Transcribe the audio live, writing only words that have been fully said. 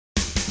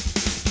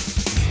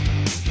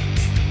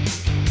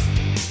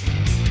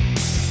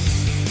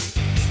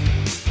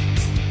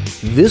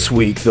This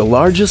week, the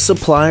largest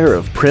supplier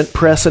of print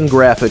press and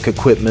graphic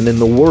equipment in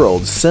the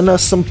world sent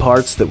us some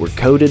parts that were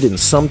coated in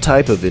some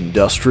type of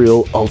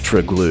industrial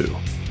ultra glue.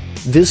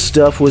 This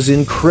stuff was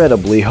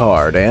incredibly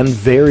hard and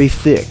very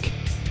thick.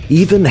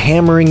 Even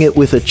hammering it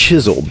with a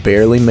chisel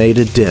barely made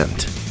a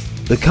dent.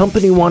 The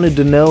company wanted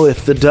to know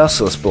if the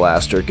Dustless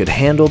blaster could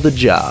handle the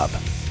job.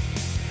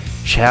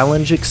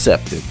 Challenge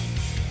accepted.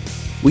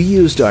 We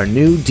used our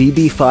new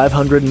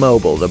DB500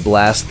 Mobile to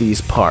blast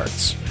these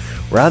parts.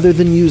 Rather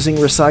than using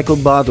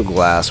recycled bottle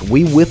glass,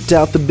 we whipped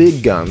out the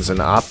big guns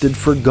and opted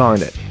for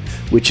garnet,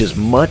 which is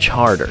much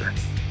harder.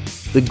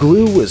 The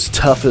glue was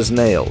tough as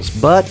nails,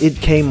 but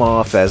it came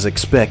off as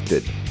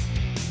expected.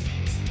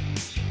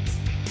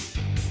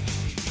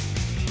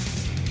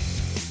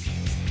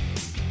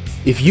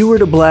 If you were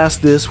to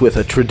blast this with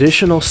a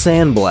traditional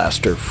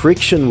sandblaster,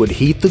 friction would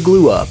heat the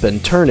glue up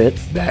and turn it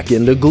back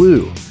into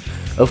glue.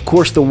 Of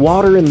course, the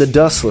water in the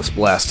Dustless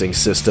blasting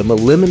system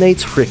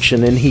eliminates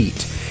friction and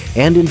heat,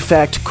 and in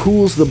fact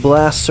cools the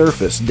blast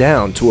surface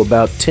down to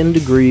about 10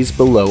 degrees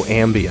below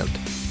ambient.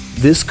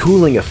 This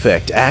cooling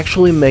effect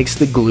actually makes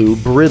the glue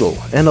brittle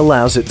and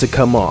allows it to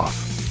come off.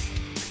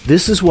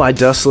 This is why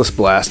dustless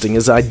blasting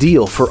is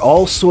ideal for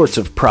all sorts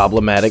of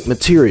problematic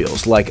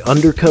materials like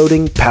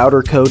undercoating,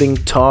 powder coating,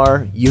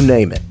 tar, you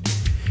name it.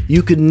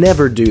 You could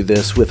never do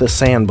this with a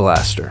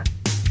sandblaster.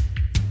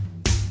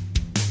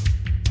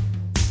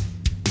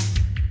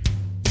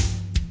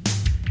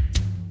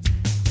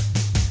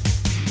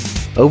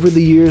 Over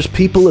the years,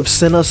 people have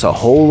sent us a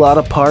whole lot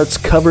of parts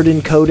covered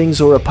in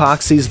coatings or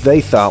epoxies they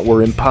thought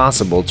were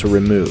impossible to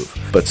remove.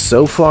 But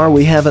so far,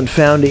 we haven't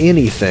found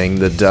anything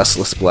the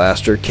Dustless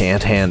blaster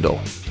can't handle.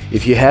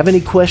 If you have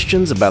any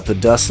questions about the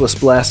Dustless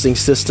blasting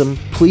system,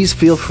 please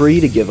feel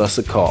free to give us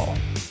a call.